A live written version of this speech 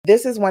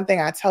This is one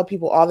thing I tell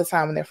people all the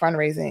time when they're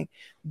fundraising.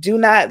 Do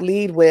not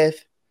lead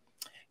with,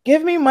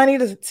 give me money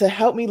to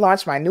help me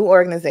launch my new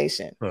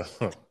organization.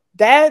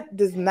 That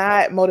does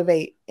not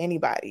motivate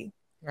anybody.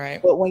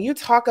 Right. But when you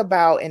talk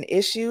about an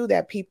issue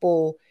that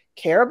people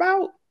care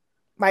about,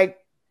 like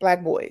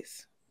Black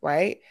boys,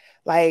 right?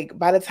 Like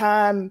by the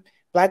time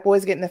Black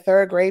boys get in the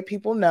third grade,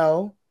 people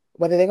know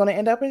whether they're going to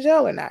end up in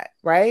jail or not,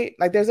 right?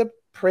 Like there's a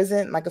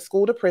prison, like a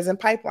school to prison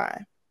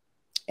pipeline.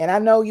 And I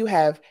know you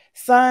have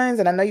sons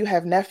and I know you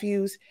have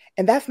nephews,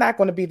 and that's not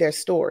going to be their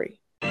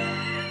story.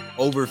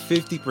 Over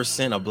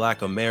 50% of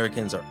Black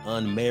Americans are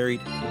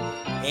unmarried,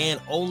 and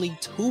only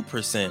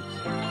 2%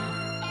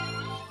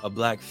 of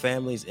Black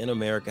families in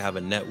America have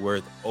a net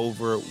worth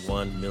over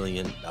 $1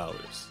 million.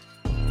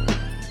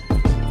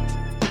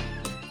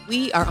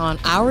 We are on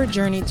our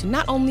journey to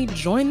not only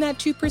join that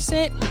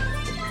 2%,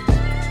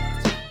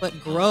 but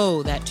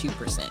grow that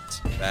 2%.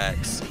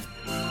 Facts.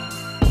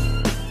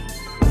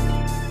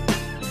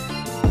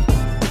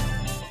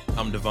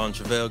 I'm Devon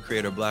Travell,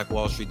 creator of Black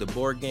Wall Street, the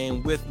board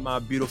game, with my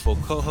beautiful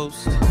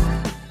co-host.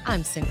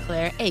 I'm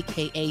Sinclair,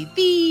 aka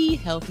the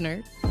Health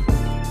Nerd.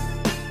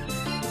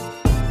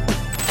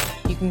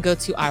 You can go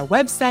to our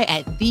website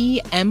at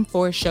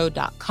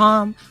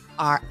them4show.com,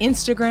 our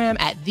Instagram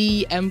at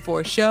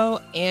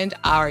them4show, and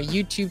our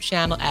YouTube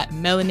channel at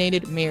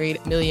Melanated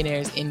Married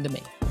Millionaires in the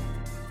Making.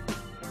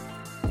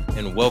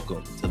 And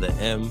welcome to the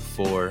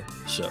M4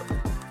 Show.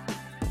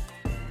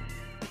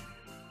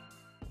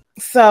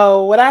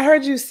 So what I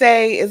heard you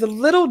say is a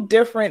little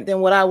different than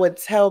what I would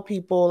tell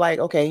people, like,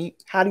 okay,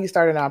 how do you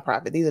start a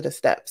nonprofit? These are the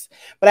steps.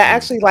 But I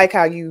actually like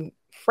how you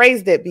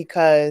phrased it,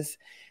 because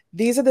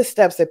these are the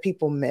steps that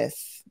people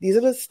miss. These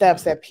are the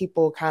steps that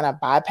people kind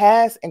of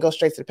bypass and go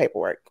straight to the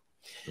paperwork.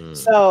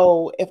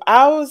 So if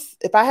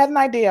I had an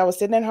idea, I was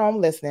sitting at home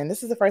listening,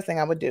 this is the first thing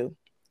I would do.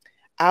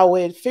 I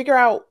would figure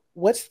out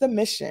what's the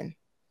mission,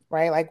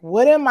 right? Like,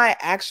 what am I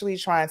actually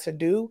trying to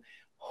do?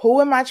 Who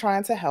am I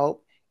trying to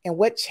help? And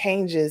what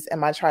changes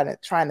am I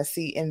trying to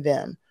see in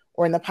them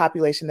or in the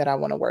population that I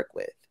want to work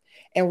with?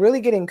 And really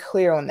getting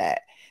clear on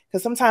that.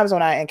 Because sometimes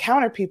when I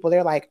encounter people,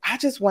 they're like, I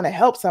just want to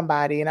help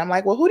somebody. And I'm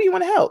like, well, who do you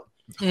want to help?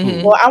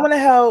 Mm-hmm. Well, I want to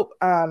help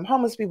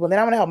homeless people. Then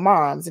I want to help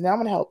moms. And then I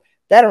want to help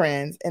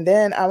veterans. And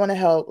then I want to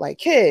help like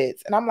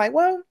kids. And I'm like,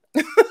 well,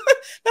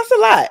 that's a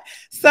lot.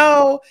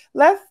 So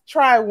let's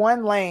try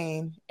one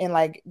lane and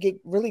like get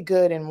really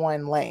good in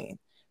one lane.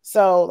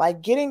 So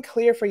like getting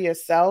clear for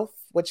yourself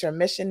what your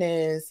mission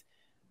is,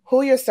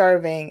 who you're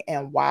serving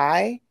and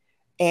why.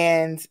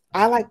 And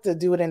I like to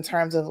do it in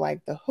terms of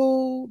like the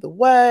who, the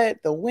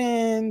what, the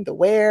when, the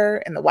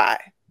where, and the why.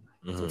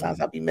 Mm-hmm.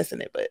 Sometimes I'll be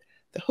missing it, but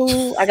the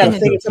who, I got to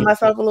sing it to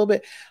myself a little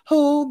bit.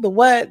 Who, the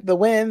what, the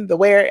when, the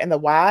where, and the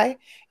why.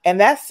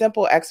 And that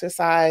simple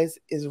exercise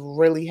is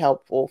really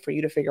helpful for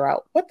you to figure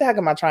out, what the heck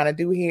am I trying to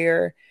do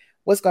here?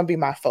 What's going to be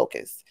my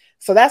focus?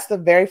 So that's the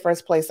very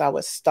first place I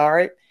would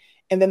start.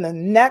 And then the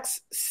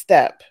next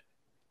step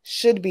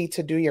should be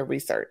to do your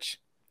research.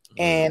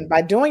 And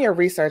by doing your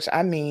research,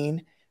 I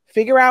mean,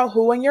 figure out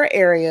who in your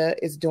area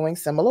is doing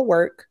similar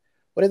work.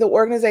 What are the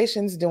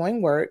organizations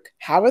doing work?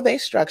 How are they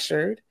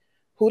structured?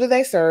 Who do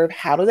they serve?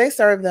 How do they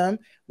serve them?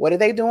 What are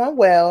they doing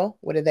well?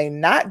 What are they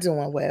not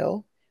doing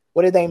well?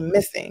 What are they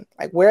missing?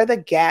 Like, where are the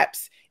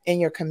gaps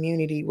in your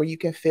community where you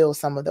can fill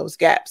some of those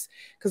gaps?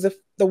 Because if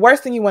the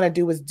worst thing you want to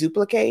do is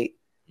duplicate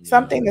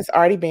something that's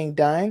already being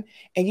done,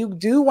 and you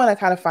do want to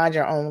kind of find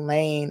your own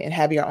lane and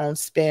have your own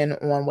spin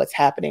on what's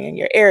happening in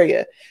your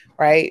area,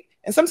 right?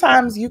 And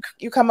sometimes you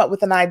come up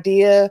with an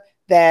idea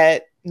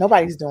that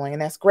nobody's doing,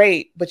 and that's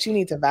great, but you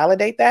need to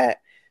validate that.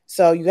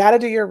 So you got to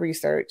do your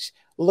research,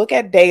 look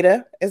at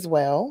data as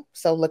well.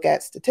 So look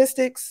at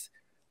statistics,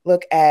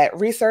 look at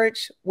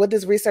research. What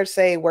does research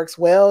say works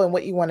well and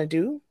what you want to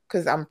do?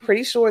 Because I'm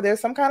pretty sure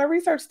there's some kind of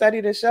research study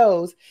that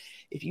shows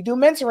if you do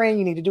mentoring,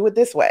 you need to do it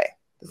this way.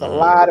 There's a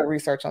lot of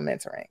research on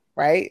mentoring,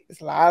 right?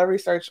 There's a lot of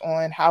research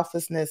on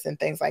houselessness and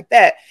things like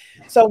that.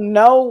 So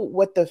know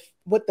what the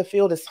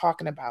field is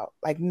talking about.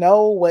 Like,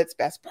 know what's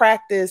best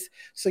practice.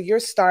 So you're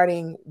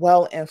starting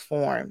well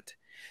informed.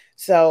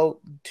 So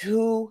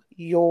do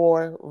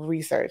your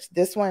research.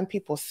 This one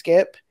people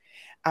skip.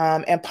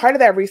 And part of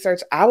that research,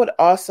 I would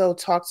also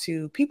talk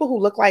to people who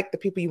look like the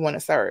people you want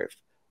to serve,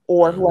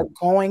 or who are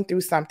going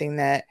through something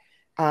that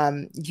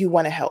you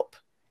want to help.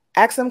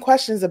 Ask them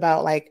questions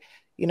about, like,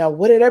 you know,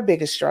 what are their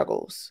biggest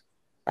struggles,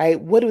 right?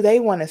 What do they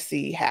want to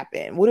see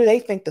happen? What do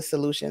they think the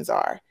solutions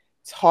are?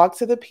 Talk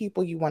to the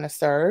people you want to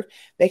serve.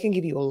 They can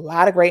give you a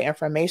lot of great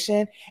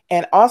information.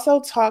 And also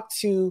talk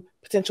to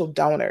potential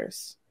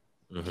donors.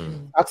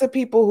 Talk to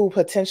people who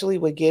potentially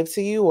would give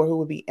to you or who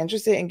would be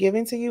interested in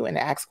giving to you, and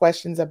ask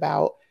questions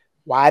about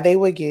why they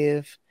would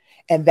give.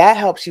 And that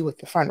helps you with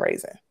the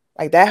fundraising.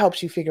 Like, that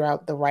helps you figure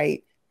out the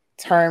right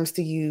terms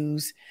to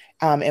use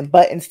and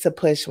buttons to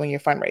push when you're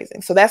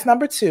fundraising. So that's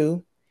number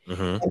 2.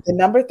 And then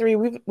number 3,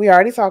 we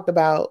already talked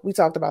about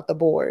the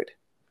board.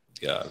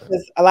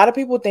 Because a lot of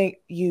people think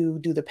you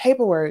do the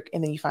paperwork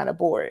and then you find a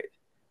board.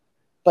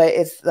 but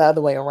it's the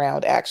other way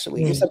around,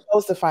 actually. You're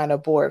supposed to find a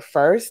board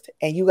first,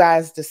 and you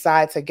guys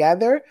decide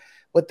together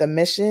what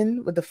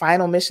the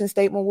final mission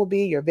statement will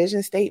be, your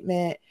vision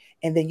statement,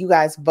 and then you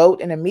guys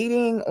vote in a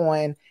meeting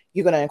on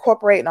you're going to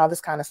incorporate and all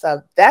this kind of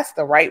stuff. That's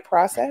the right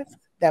process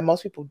that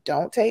most people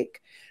don't take.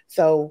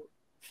 So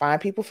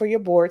find people for your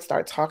board,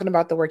 start talking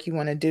about the work you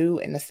want to do,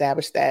 and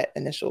establish that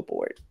initial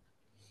board.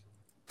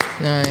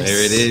 Nice.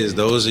 There it is.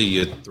 Those are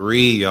your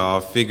three, y'all.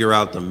 Figure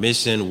out the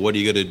mission. What are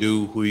you going to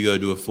do? Who are you going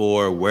to do it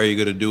for? Where are you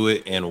going to do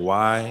it? And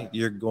why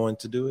you're going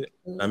to do it.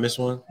 I missed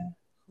one.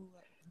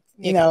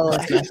 You know,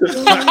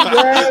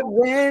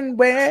 when,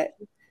 where,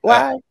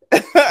 why.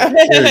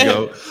 There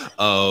you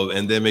go.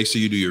 And then make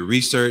sure you do your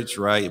research,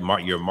 right?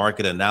 Your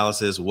market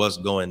analysis, what's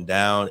going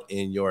down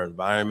in your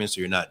environment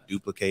so you're not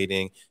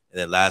duplicating. And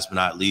then last but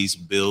not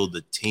least, build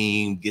the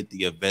team, get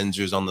the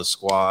Avengers on the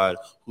squad.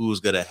 Who's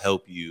going to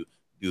help you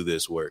do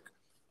this work?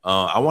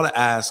 I want to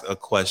ask a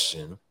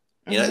question.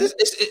 You know,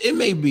 it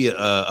may be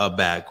a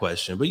bad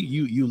question, but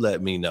you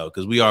let me know,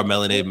 because we are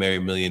Melanated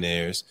Married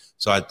Millionaires.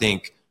 So I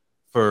think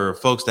for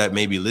folks that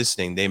may be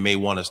listening, they may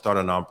want to start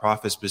a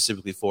nonprofit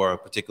specifically for a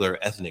particular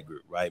ethnic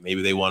group, right?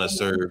 Maybe they want to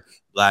serve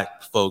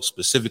Black folks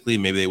specifically.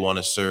 Maybe they want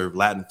to serve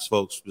Latin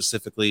folks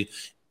specifically.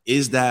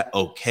 Is that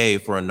okay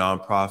for a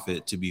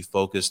nonprofit to be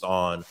focused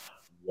on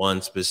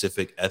one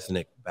specific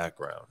ethnic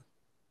background?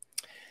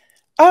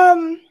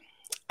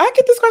 I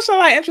get this question a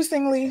lot,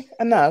 interestingly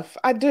enough.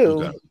 I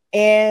do. Okay.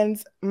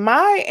 And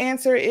my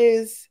answer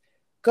is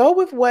go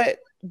with what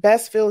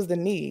best fills the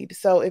need.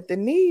 So if the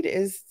need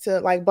is to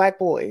like Black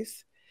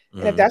boys,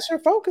 and if that's your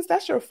focus,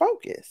 that's your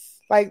focus.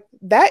 Like,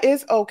 that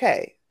is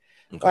okay.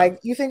 Like,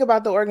 you think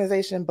about the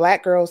organization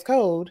Black Girls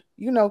Code,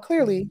 you know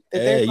clearly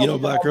that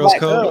Black Girls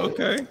Code.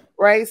 Okay.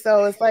 Right.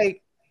 So it's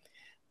like,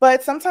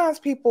 but sometimes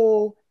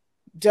people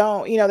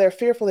don't, they're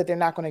fearful that they're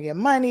not going to get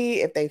money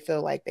if they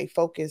feel like they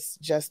focus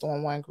just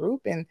on one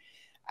group. And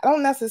I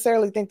don't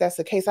necessarily think that's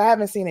the case. I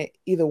haven't seen it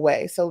either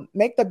way. So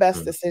make the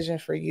best decision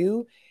for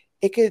you.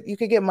 You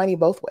could get money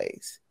both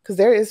ways, because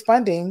there is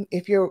funding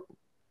if you're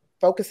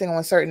focusing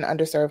on certain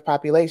underserved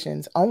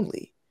populations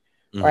only.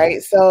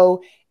 Right.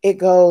 So it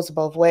goes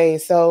both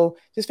ways. So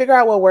just figure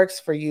out what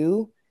works for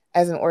you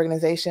as an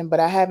organization.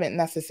 But I haven't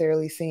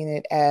necessarily seen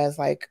it as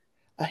like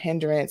a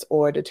hindrance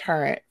or a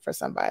deterrent for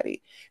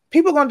somebody.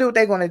 People going to do what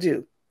they're going to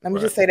do. Let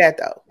me just say that,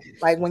 though.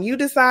 Like, when you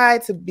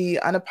decide to be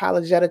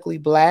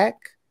unapologetically Black,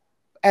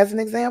 as an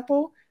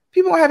example,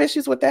 people will have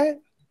issues with that.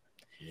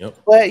 Yep.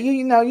 But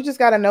you just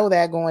got to know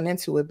that going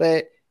into it.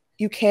 But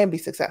you can be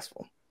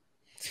successful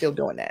still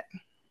doing that.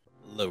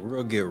 Look,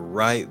 we'll get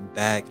right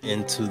back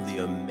into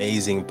the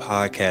amazing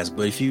podcast.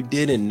 But if you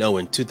didn't know,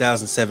 in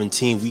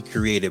 2017, we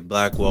created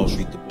Black Wall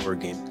Street, the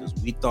board game, because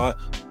we thought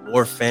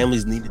more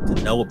families needed to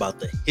know about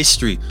the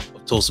history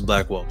of Tulsa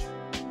Black Wall Street.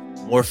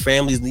 More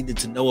families needed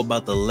to know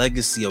about the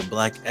legacy of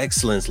Black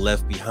excellence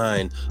left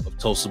behind of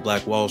Tulsa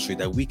Black Wall Street,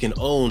 that we can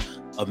own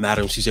a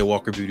Madam C.J.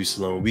 Walker Beauty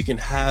Salon. We can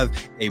have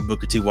a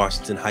Booker T.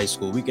 Washington High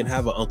School. We can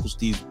have an Uncle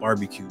Steve's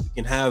Barbecue. We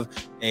can have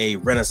a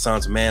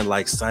Renaissance man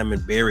like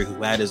Simon Berry,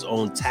 who had his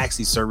own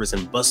taxi service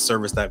and bus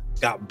service that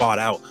got bought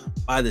out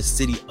by the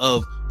city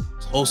of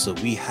Tulsa.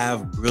 We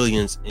have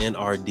brilliance in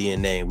our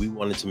DNA. We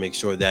wanted to make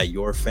sure that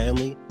your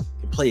family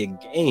can play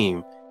a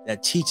game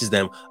that teaches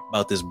them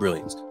about this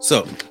brilliance.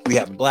 So we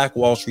have Black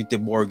Wall Street, the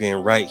board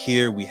game, right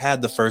here. We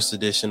had the first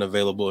edition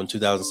available in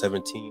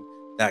 2017.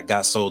 That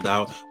got sold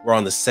out. We're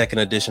on the second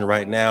edition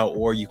right now,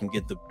 or you can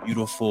get the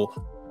beautiful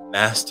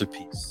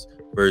masterpiece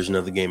version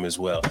of the game as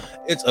well.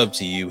 It's up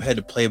to you. Head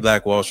to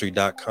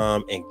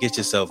playblackwallstreet.com and get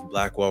yourself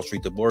Black Wall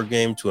Street, the board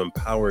game, to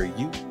empower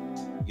you,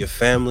 your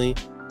family,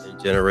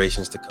 and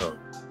generations to come.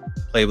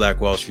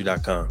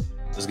 Playblackwallstreet.com.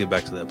 Let's get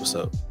back to the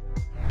episode.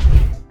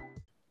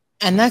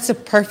 And that's a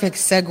perfect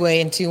segue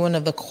into one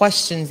of the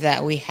questions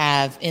that we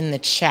have in the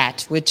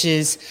chat, which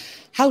is,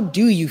 how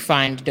do you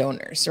find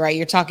donors, right?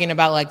 You're talking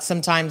about, like,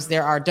 sometimes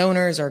there are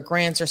donors or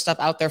grants or stuff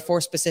out there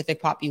for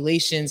specific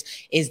populations.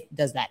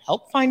 Does that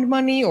help find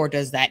money, or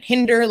does that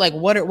hinder? Like,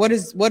 what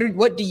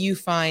do you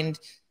find?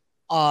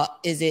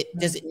 Does it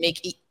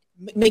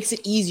makes it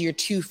easier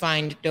to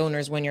find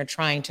donors when you're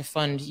trying to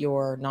fund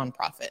your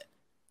nonprofit?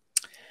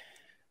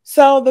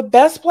 So the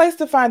best place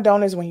to find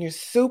donors when you're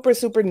super,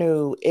 super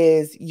new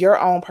is your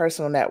own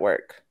personal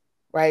network.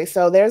 Right.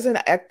 So there's an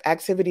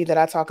activity that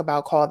I talk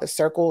about called the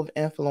Circle of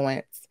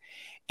Influence.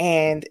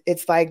 And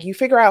it's like you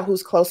figure out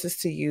who's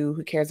closest to you,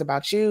 who cares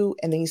about you,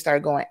 and then you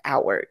start going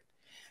outward.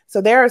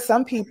 So there are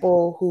some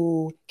people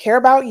who care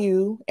about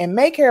you and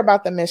may care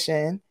about the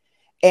mission.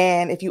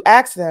 And if you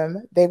ask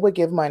them, they would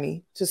give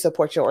money to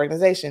support your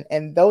organization.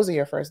 And those are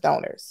your first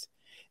donors.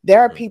 There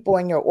are people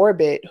in your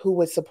orbit who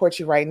would support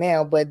you right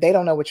now, but they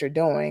don't know what you're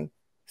doing.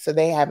 So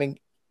they haven't.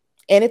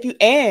 And if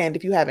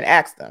you haven't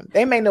asked them,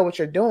 they may know what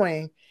you're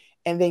doing,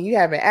 and then you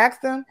haven't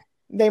asked them,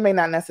 they may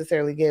not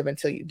necessarily give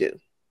until you do.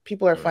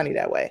 People are funny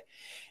that way.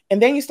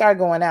 And then you start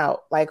going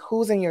out, like,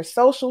 who's in your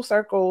social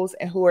circles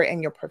and who are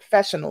in your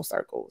professional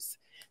circles.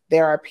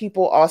 There are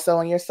people also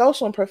in your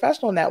social and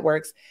professional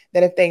networks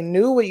that if they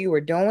knew what you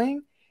were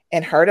doing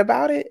and heard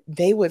about it,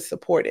 they would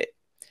support it.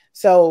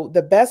 So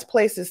the best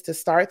places to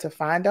start to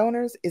find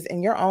donors is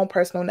in your own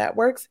personal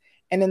networks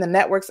and in the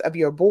networks of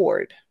your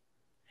board.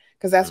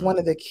 Because that's one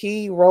of the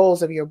key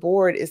roles of your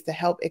board, is to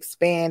help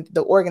expand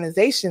the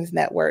organization's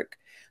network.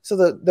 So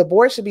the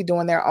board should be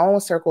doing their own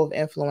circle of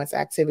influence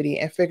activity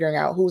and figuring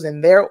out who's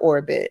in their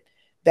orbit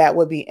that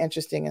would be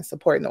interesting in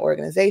supporting the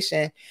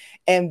organization.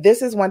 And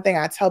this is one thing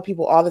I tell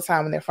people all the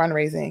time when they're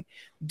fundraising.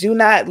 Do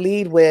not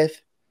lead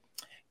with,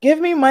 give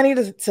me money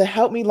to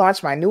help me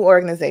launch my new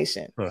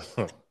organization.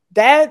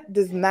 That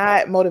does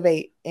not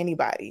motivate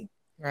anybody.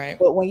 Right.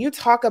 But when you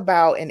talk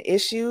about an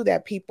issue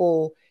that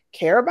people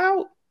care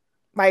about,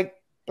 like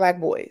Black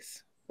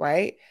boys,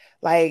 right?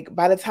 Like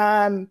by the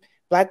time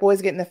Black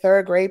boys get in the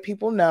 3rd grade,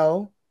 people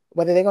know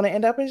whether they're going to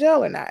end up in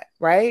jail or not,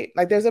 right?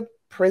 Like there's a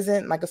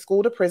prison, like a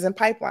school to prison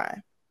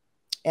pipeline.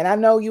 And I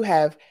know you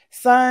have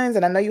sons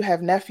and I know you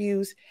have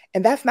nephews,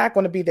 and that's not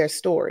going to be their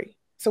story.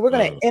 So we're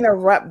going to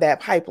interrupt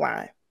that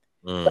pipeline.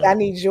 But I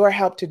need your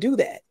help to do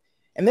that.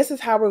 And this is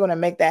how we're going to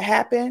make that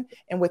happen.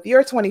 And with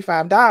your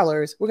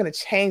 $25, we're going to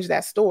change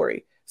that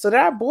story so that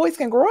our boys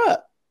can grow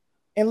up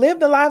and live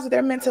the lives that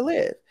they're meant to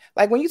live.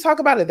 Like when you talk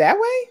about it that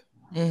way,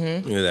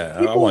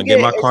 I want to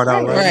get my card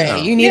out right now.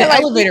 You need an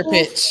elevator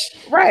pitch.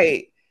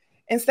 Right.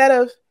 Instead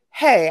of,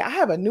 hey, I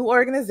have a new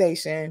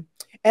organization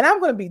and I'm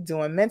going to be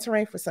doing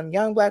mentoring for some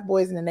young Black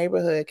boys in the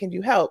neighborhood. Can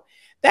you help?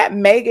 That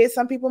may get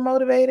some people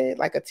motivated,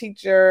 like a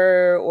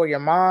teacher or your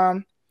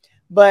mom,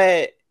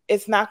 but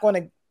it's not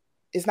going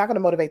to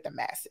motivate the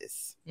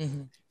masses.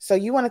 So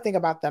you want to think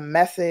about the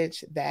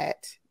message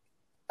that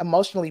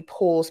emotionally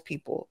pulls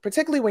people,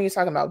 particularly when you're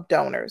talking about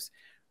donors.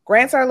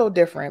 Grants are a little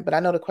different, but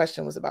I know the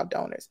question was about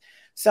donors.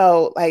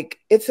 So like,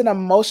 it's an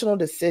emotional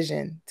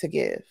decision to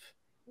give,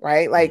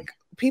 right? Like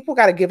people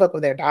got to give up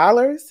of their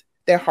dollars,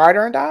 their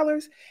hard-earned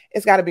dollars.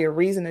 It's got to be a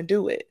reason to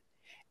do it.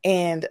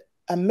 And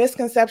a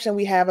misconception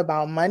we have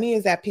about money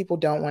is that people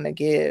don't want to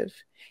give.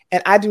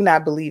 And I do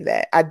not believe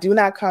that. I do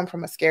not come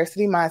from a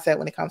scarcity mindset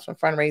when it comes from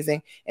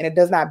fundraising, and it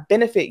does not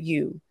benefit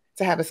you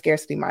to have a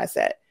scarcity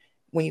mindset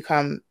when it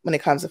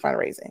comes to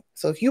fundraising.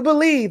 So if you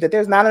believe that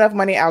there's not enough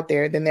money out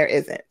there, then there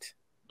isn't.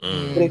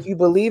 But if you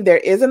believe there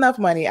is enough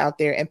money out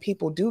there and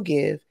people do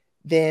give,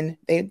 then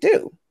they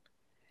do.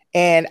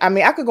 And I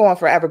mean, I could go on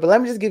forever, but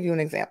let me just give you an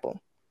example.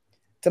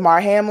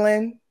 Damar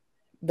Hamlin,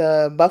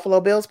 the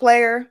Buffalo Bills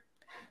player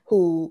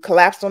who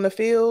collapsed on the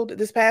field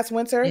this past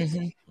winter,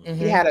 he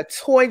had a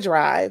toy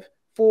drive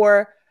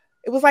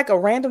it was like a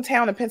random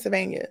town in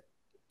Pennsylvania.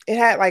 It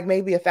had like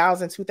maybe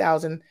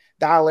 $1,000,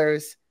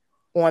 $2,000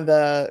 on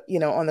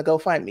the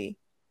GoFundMe.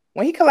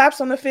 When he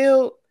collapsed on the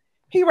field,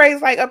 he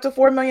raised like up to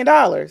 $4 million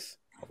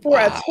for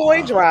a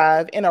toy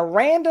drive in a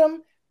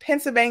random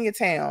Pennsylvania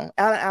town.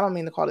 I don't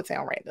mean to call the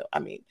town random. I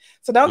mean,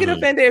 so don't get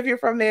offended if you're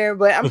from there,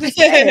 but I'm just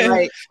saying,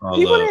 like,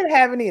 people didn't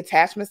have any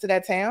attachments to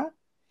that town.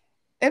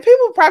 And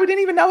people probably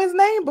didn't even know his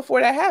name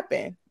before that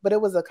happened. But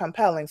it was a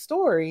compelling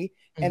story,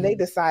 and they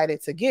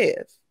decided to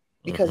give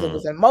because it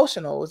was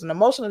emotional. It was an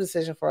emotional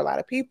decision for a lot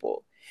of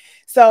people.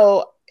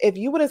 So if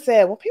you would have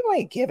said, well, people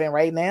ain't giving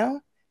right now.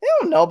 They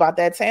don't know about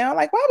that town.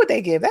 Like, why would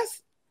they give?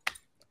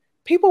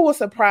 People will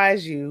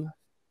surprise you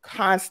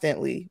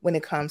constantly when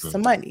it comes to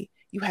money.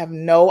 You have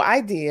no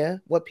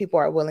idea what people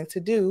are willing to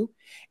do.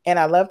 And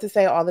I love to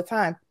say all the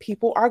time,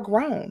 people are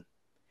grown.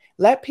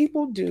 Let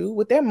people do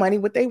with their money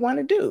what they want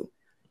to do.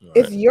 Right.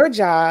 It's your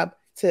job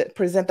to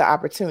present the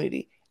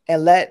opportunity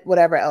and let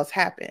whatever else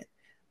happen.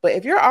 But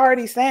if you're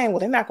already saying, well,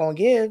 they're not going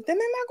to give, then they're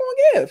not going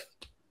to give.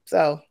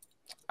 So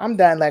I'm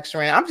done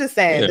lecturing. I'm just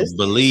saying,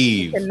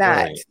 you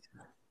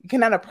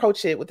cannot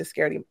approach it with the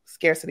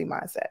scarcity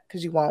mindset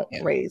because you won't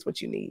raise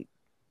what you need.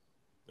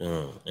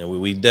 And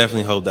we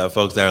definitely hope that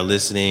folks that are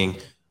listening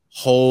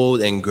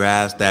hold and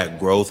grasp that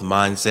growth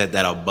mindset,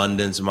 that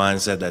abundance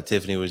mindset that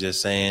Tiffany was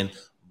just saying.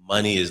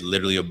 Money is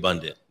literally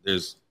abundant.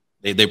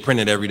 They print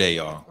it every day,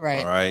 y'all. Right.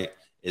 All right.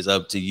 It's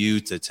up to you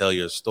to tell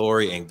your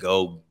story and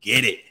go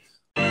get it.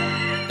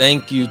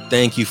 Thank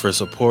you for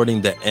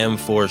supporting the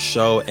M4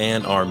 show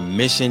and our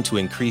mission to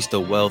increase the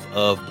wealth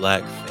of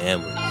Black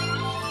families.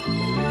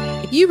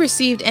 If you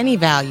received any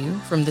value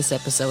from this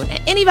episode,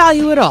 any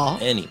value at all,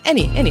 any,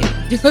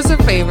 do us a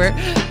favor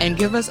and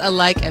give us a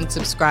like and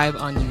subscribe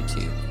on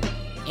YouTube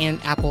and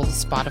Apple,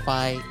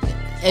 Spotify,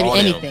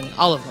 anything,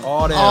 all of them.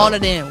 All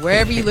of them.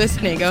 Wherever you're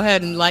listening, go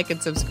ahead and like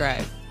and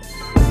subscribe.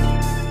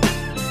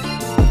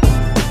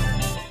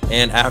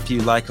 And after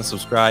you like and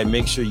subscribe,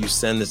 make sure you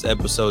send this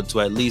episode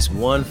to at least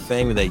one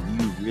family that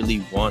you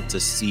really want to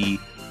see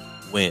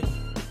win.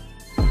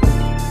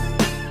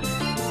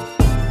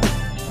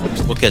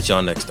 We'll catch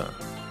y'all next time.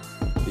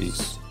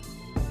 Peace.